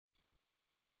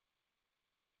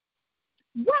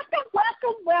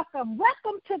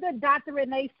Welcome to the Dr.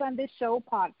 Renee Sunday Show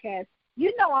podcast.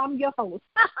 You know I'm your host.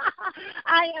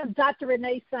 I am Dr.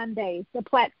 Renee Sunday, the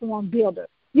platform builder.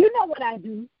 You know what I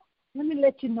do. Let me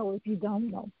let you know if you don't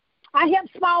know. I help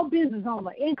small business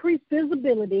owners increase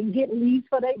visibility and get leads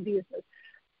for their business.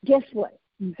 Guess what?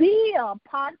 Via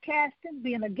podcasting,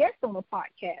 being a guest on a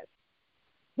podcast,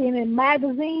 being in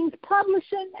magazines,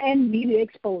 publishing, and media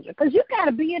exposure. Because you got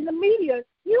to be in the media.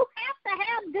 You have to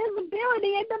have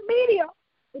visibility in the media.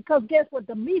 Because guess what?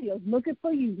 The media is looking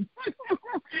for you.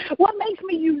 What makes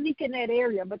me unique in that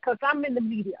area? Because I'm in the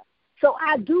media. So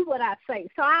I do what I say.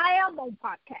 So I am on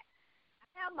podcast.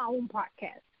 I have my own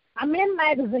podcast. I'm in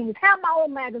magazines, have my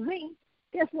own magazine.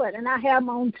 Guess what? And I have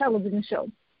my own television show.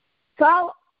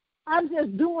 So I'm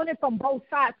just doing it from both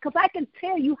sides because I can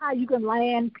tell you how you can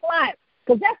land clients.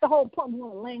 Because that's the whole point. We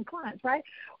want to land clients, right?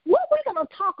 What we're going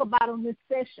to talk about on this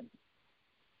session.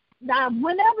 Now,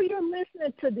 whenever you're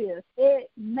listening to this, it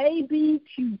may be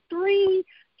Q3,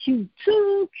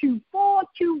 Q2, Q4,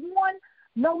 Q1.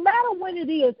 No matter when it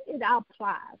is, it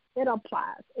applies. It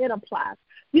applies.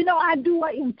 You know, I do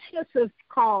an intensive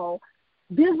called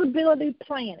visibility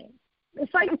planning.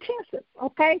 It's like intensive,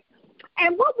 okay?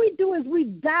 And what we do is we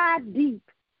dive deep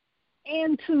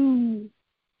into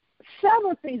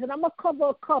several things, and I'm going to cover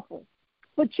a couple.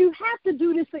 But you have to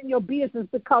do this in your business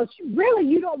because really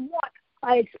you don't want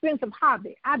an expensive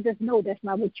hobby. I just know that's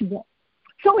not what you want.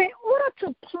 So in order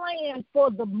to plan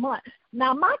for the month,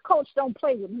 now my coach don't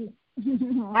play with me.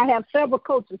 I have several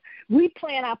coaches. We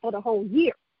plan out for the whole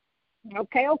year.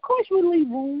 Okay, of course we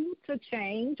leave room to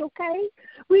change, okay?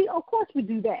 Of course we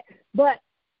do that. But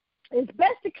it's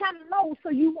best to kind of know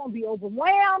so you won't be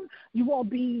overwhelmed. You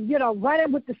won't be,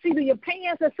 running with the seat of your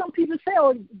pants, as some people say,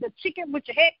 or the chicken with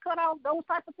your head cut off, those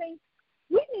type of things.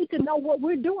 We need to know what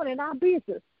we're doing in our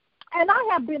business. And I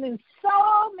have been in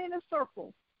so many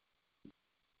circles.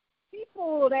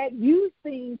 People that you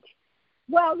think,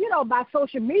 well, by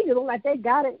social media, look like they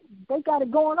got it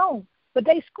going on. But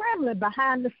they scrambling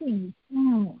behind the scenes.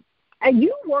 And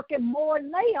you working more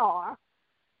than they are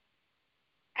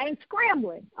and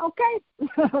scrambling, okay?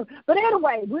 But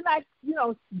anyway, we're not,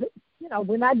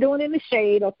 we're not doing any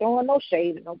shade or throwing no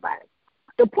shade at nobody.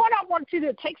 The point I want you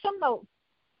to take some notes.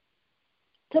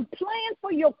 To plan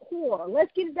for your quarter, let's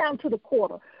get it down to the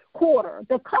quarter.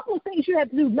 The couple of things you have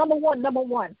to do. Number one,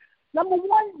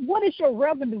 what is your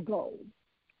revenue goal?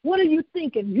 What are you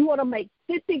thinking? You want to make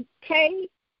 $50K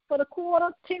for the quarter,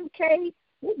 $10K?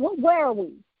 Where are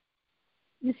we?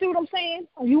 You see what I'm saying?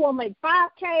 Or you want to make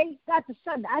 $5K? Dr.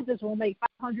 Sunday, I just want to make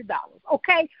 $500.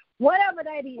 Okay? Whatever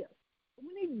that is.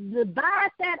 We need to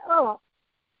divide that up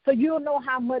so you'll know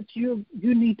how much you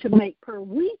need to make per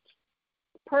week,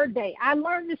 per day. I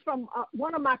learned this from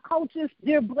one of my coaches,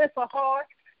 dear bless her heart.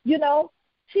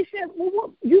 She said,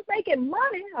 well, you making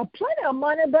money, plenty of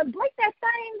money, but break that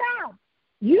thing down.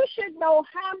 You should know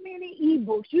how many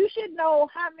ebooks. You should know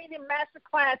how many master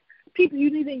class people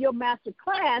you need in your master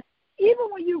class, even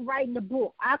when you're writing a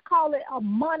book. I call it a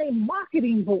money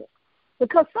marketing book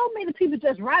because so many people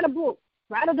just write a book,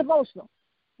 write a devotional.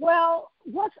 Well,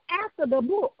 what's after the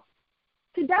book?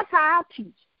 See, that's how I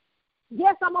teach.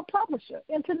 Yes, I'm a publisher,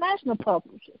 international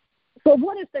publisher. So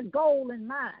what is the goal in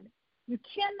mind? You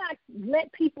cannot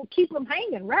let people keep them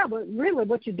hanging around, but really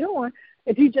what you're doing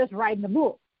if you're just writing a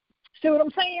book. See what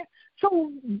I'm saying?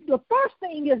 So the first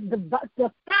thing is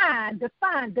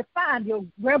define your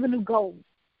revenue goals.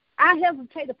 I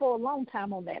hesitated for a long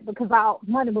time on that because our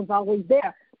money was always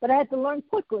there, but I had to learn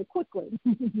quickly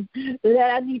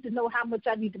that I need to know how much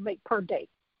I need to make per day.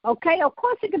 Okay, of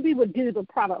course it could be with digital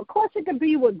product. Of course it could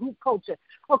be with group coaching.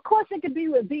 Of course it could be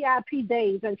with VIP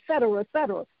days, et cetera, et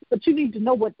cetera. But you need to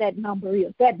know what that number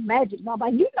is, that magic number.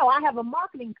 And I have a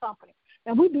marketing company,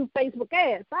 and we do Facebook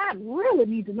ads. So I really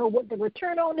need to know what the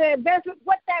return on the investment,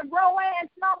 what that ROAS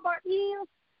number is.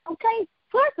 Okay,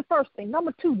 so that's the first thing.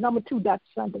 Number two, Dr.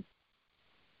 Sunday.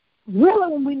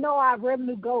 Really, when we know our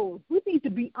revenue goals, we need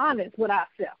to be honest with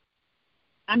ourselves.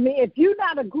 I mean, if you're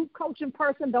not a group coaching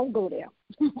person, don't go there.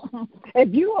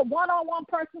 If you're a one-on-one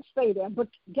person, stay there. But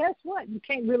guess what? You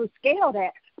can't really scale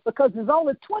that because there's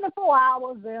only 24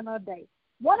 hours in a day.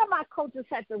 One of my coaches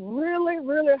had to really,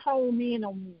 really hone in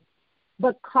on me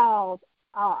because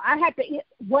I had to.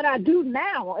 What I do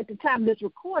now at the time of this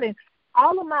recording,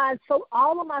 all of my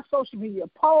social media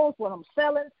posts, what I'm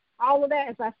selling, all of that,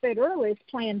 as I said earlier, is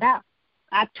planned out.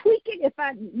 I tweak it if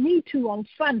I need to on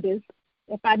Sundays,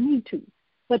 if I need to.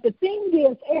 But the thing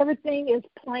is, everything is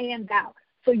planned out.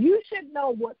 So you should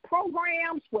know what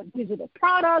programs, what digital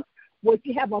products, what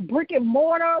you have a brick and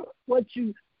mortar, what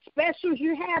specials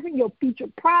you're having, your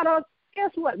featured products,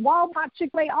 guess what? Walmart,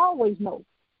 Chick-fil-A always know.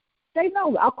 They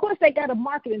know. Of course, they got a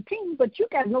marketing team, but you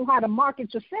got to know how to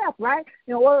market yourself, right,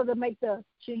 in order to make the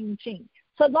ching-ching.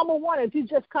 So number one, if you're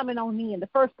just coming on in, the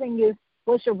first thing is,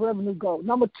 what's your revenue goal?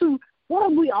 Number two, what are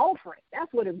we offering?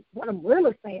 That's what I'm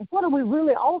really saying. What are we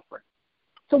really offering?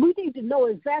 So we need to know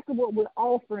exactly what we're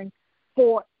offering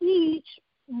for each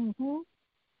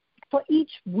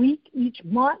week, each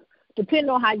month, depending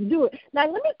on how you do it. Now,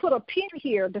 let me put a pin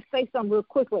here to say something real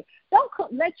quickly. Don't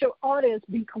let your audience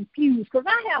be confused, because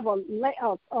I have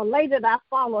a lady that I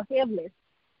follow heavily,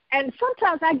 and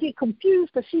sometimes I get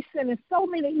confused because she's sending so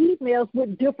many emails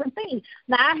with different things.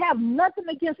 Now, I have nothing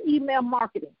against email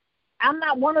marketing. I'm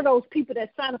not one of those people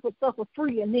that sign up for stuff for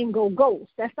free and then go ghost.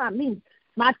 That's not me.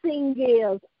 My thing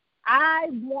is, I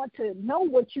want to know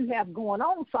what you have going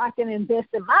on so I can invest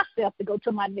in myself to go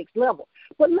to my next level.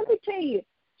 But let me tell you,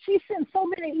 she sends so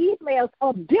many emails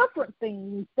of different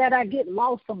things that I get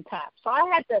lost sometimes. So I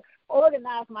had to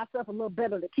organize myself a little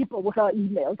better to keep up with her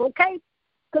emails, okay?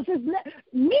 Because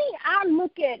I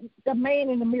look at the man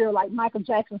in the mirror like Michael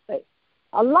Jackson said.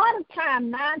 A lot of time,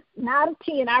 9 out of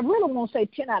 10, I really won't say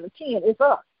 10 out of 10, it's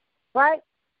us, right?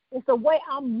 It's the way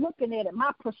I'm looking at it,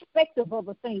 my perspective of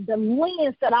a thing, the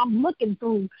lens that I'm looking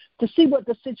through to see what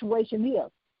the situation is.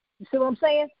 You see what I'm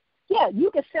saying? Yeah,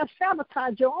 you can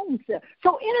self-sabotage your own self.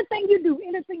 So anything you do,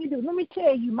 let me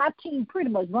tell you, my team pretty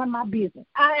much run my business.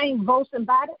 I ain't boasting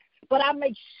about it, but I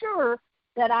make sure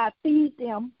that I feed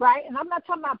them, right? And I'm not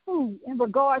talking about food in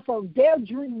regards of their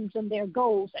dreams and their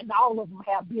goals, and all of them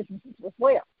have businesses as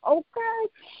well,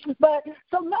 okay? But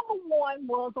so number one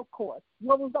was, of course,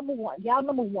 what was number one? Y'all,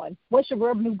 number one, what's your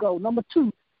revenue goal? Number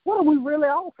two, what are we really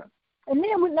offering? And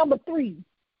then with number three,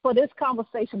 for this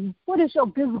conversation, what is your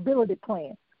visibility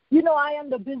plan? You know, I am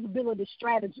the visibility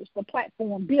strategist, the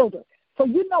platform builder. So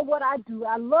you know what I do.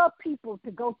 I love people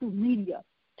to go through media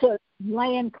to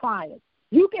land clients.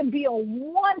 You can be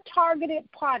on one targeted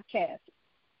podcast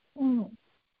and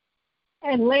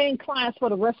land clients for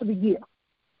the rest of the year.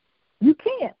 You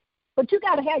can. But you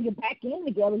got to have your back end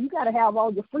together. You got to have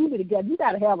all your freebie together. You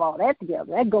got to have all that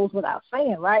together. That goes without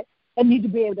saying, right? And you need to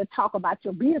be able to talk about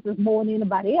your business more than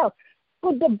anybody else.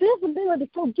 But the visibility,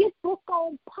 so get booked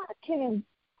on podcasts.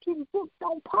 Get booked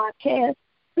on podcasts,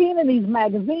 being in these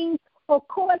magazines. Of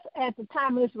course, at the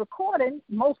time of this recording,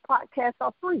 most podcasts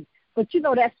are free. But, you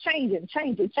know, that's changing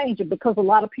because a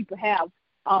lot of people have,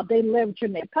 they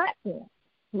leveraging their platform,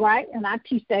 right? And I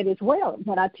teach that as well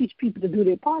when I teach people to do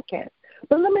their podcast.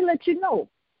 But let me let you know,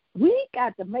 we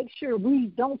got to make sure we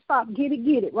don't stop, get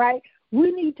it, right?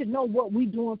 We need to know what we're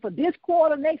doing for this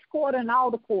quarter, next quarter, and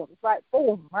all the quarters, right?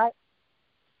 4 of them, right?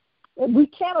 And we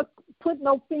cannot put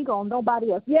no finger on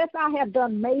nobody else. Yes, I have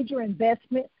done major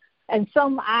investment, and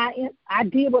some I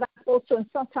did what I was supposed to, and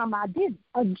sometimes I didn't.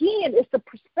 Again, it's the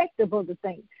perspective of the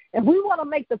thing. If we want to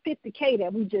make the 50K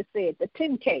that we just said, the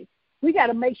 10K, we got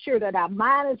to make sure that our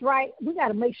mind is right. We got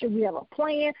to make sure we have a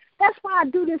plan. That's why I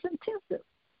do this intensive,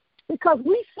 because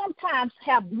we sometimes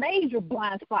have major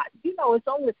blind spots. You know, it's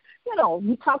only, you know,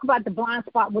 we talk about the blind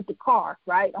spot with the car,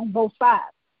 right, on both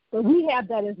sides. But we have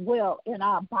that as well in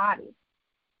our body,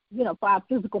 you know, for our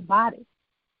physical body.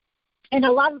 And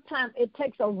a lot of times it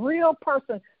takes a real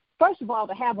person, first of all,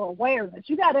 to have awareness.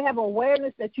 You got to have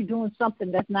awareness that you're doing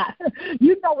something that's not,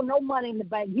 you know, no money in the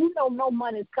bank. You know no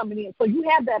money is coming in. So you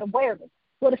have that awareness.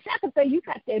 Well, the second thing, you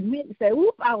got to admit and say,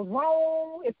 oop, I was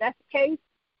wrong. If that's the case,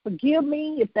 forgive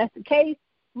me if that's the case.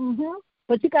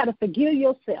 But you got to forgive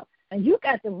yourself. And you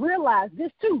got to realize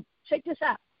this too. Check this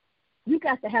out. You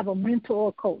got to have a mentor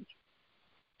or coach.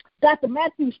 Dr.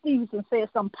 Matthew Stevenson said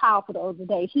something powerful the other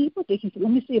day. He said,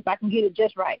 let me see if I can get it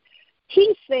just right.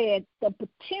 He said the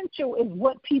potential is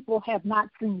what people have not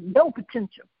seen, no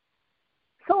potential.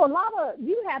 So a lot of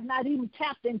you have not even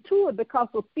tapped into it because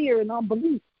of fear and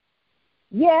unbelief.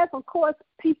 Yes, of course,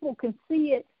 people can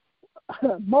see it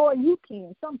more than you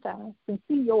can sometimes, can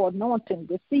see your anointing,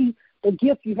 to see the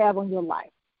gift you have on your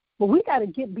life. But we got to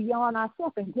get beyond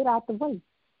ourselves and get out the way.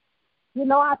 You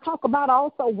know, I talk about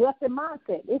also wealth and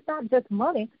mindset. It's not just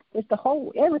money. It's the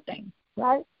whole everything,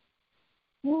 right?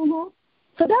 So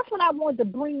that's what I wanted to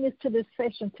bring this to this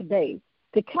session today,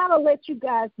 to kind of let you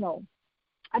guys know.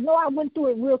 I know I went through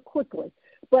it real quickly,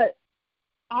 but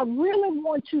I really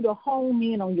want you to hone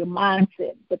in on your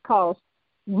mindset, because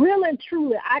really and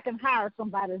truly I can hire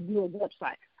somebody to do a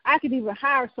website. I could even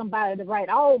hire somebody to write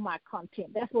all my content.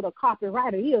 That's what a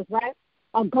copywriter is, right?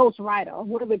 A ghostwriter, or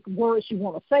whatever words you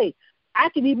want to say. I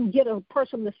could even get a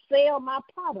person to sell my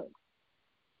products,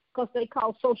 because they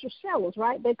call social sellers,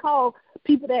 right? They call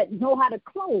people that know how to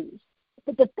close.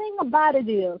 But the thing about it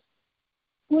is,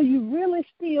 will you really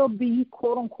still be,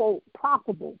 quote-unquote,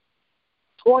 profitable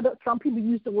Or some people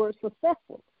use the word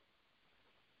successful.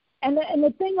 And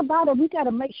the thing about it, we got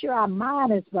to make sure our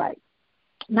mind is right.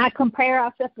 Not compare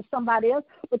ourselves to somebody else,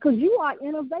 because you are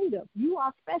innovative. You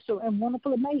are special and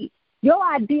wonderfully made. Your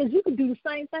ideas, you can do the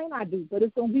same thing I do, but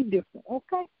it's going to be different,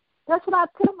 okay? That's what I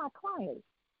tell my clients.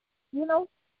 You know,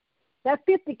 that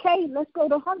 $50K, let's go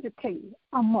to $100K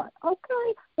a month.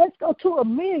 Okay, let's go to $1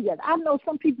 million. I know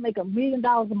some people make $1 million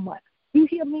a month. You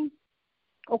hear me?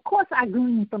 Of course I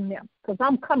glean from them, because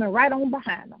I'm coming right on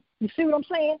behind them. You see what I'm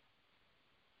saying?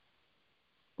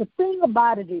 The thing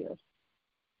about it is,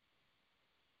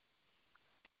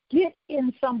 get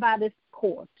in somebody's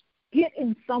course. Get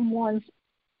in someone's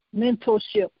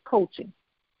mentorship coaching.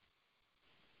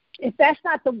 If that's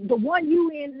not the one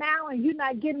you in now and you're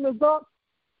not getting results,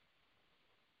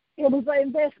 it was an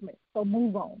investment, so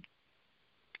move on.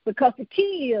 Because the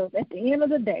key is, at the end of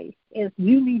the day, is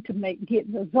you need to get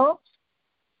results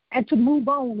and to move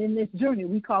on in this journey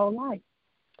we call life.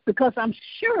 Because I'm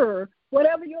sure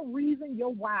whatever your reason,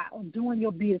 your why of doing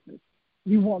your business,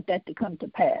 you want that to come to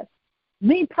pass.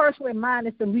 Me personally, mine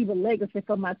is to leave a legacy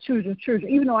for my children's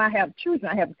children. Even though I have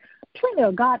children, I have plenty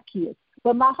of God kids.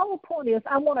 But my whole point is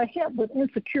I want to help with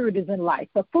insecurities in life.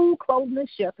 The food, clothing, and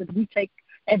shelter we take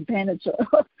advantage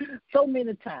of so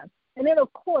many times. And then,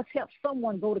 of course, help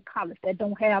someone go to college that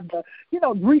don't have the,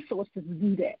 resources to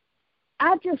do that.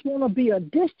 I just want to be a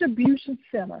distribution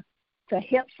center to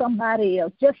help somebody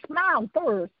else. Just smile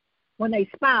first. When they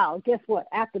smile, guess what?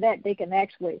 After that, they can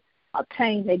actually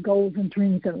attain their goals and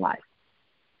dreams in life.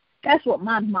 That's what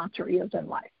my mantra is in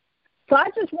life. So I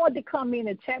just wanted to come in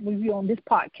and chat with you on this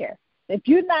podcast. If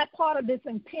you're not part of this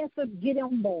intensive, get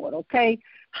on board, okay?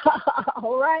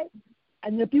 All right?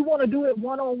 And if you want to do it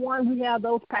one-on-one, we have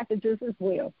those packages as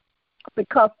well.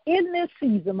 Because in this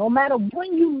season, no matter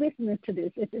when you're listening to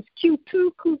this, if it's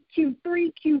Q2,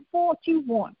 Q3, Q4,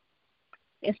 Q1,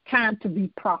 it's time to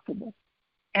be profitable.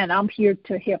 And I'm here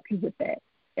to help you with that.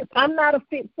 If I'm not a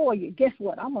fit for you, guess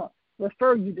what? I'm going to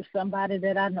refer you to somebody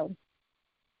that I know.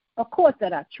 Of course,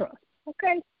 that I trust,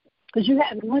 okay? Because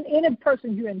any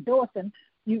person you're endorsing,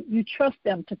 you trust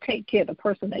them to take care of the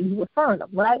person that you're referring them,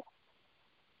 right?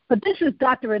 But this is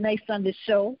Dr. Renee Sunday's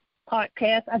show,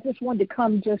 podcast. I just wanted to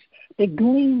come just to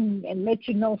glean and let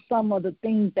you know some of the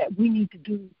things that we need to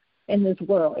do in this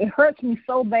world. It hurts me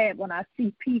so bad when I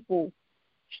see people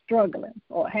struggling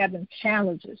or having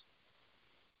challenges.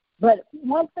 But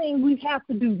one thing we have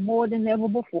to do more than ever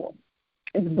before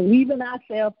is believe in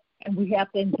ourselves, and we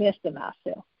have to invest in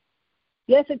ourselves.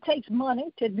 Yes, it takes money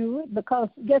to do it, because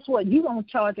guess what? You're going to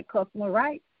charge a customer,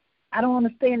 right? I don't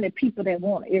understand the people that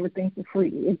want everything for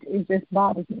free. It just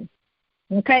bothers me.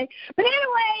 Okay? But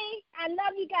anyway, I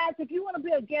love you guys. If you want to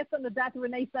be a guest on the Dr.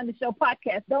 Renee Sunday Show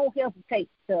podcast, don't hesitate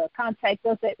to contact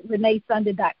us at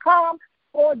reneesunday.com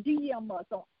or DM us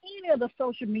on any of the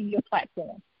social media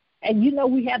platforms. And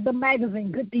we have the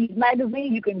magazine, Good Deeds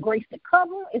Magazine. You can grace the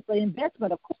cover. It's an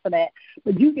investment, of course, for that.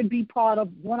 But you can be part of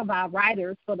one of our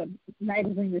writers for the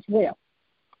magazine as well.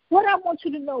 What I want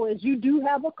you to know is you do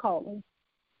have a calling.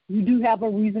 You do have a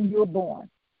reason you were born.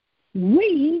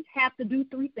 We have to do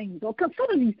three things, or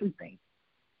consider these three things.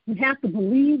 We have to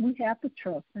believe, we have to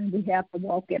trust, and we have to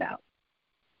walk it out.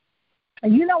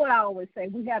 And you know what I always say,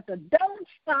 we have to don't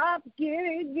stop, get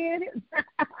it.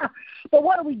 But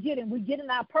what are we getting? We're getting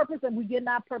our purpose, and we're getting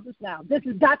our purpose now. This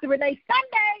is Dr. Renee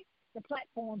Sunday, the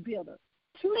platform builder.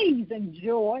 Please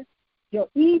enjoy your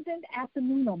evening,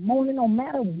 afternoon, or morning, no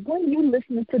matter when you're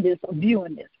listening to this or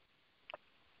viewing this.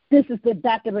 This is the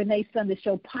Dr. Renee Sunday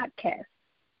Show podcast.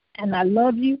 And I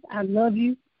love you. I love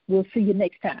you. We'll see you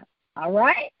next time. All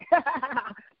right?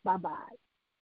 Bye-bye.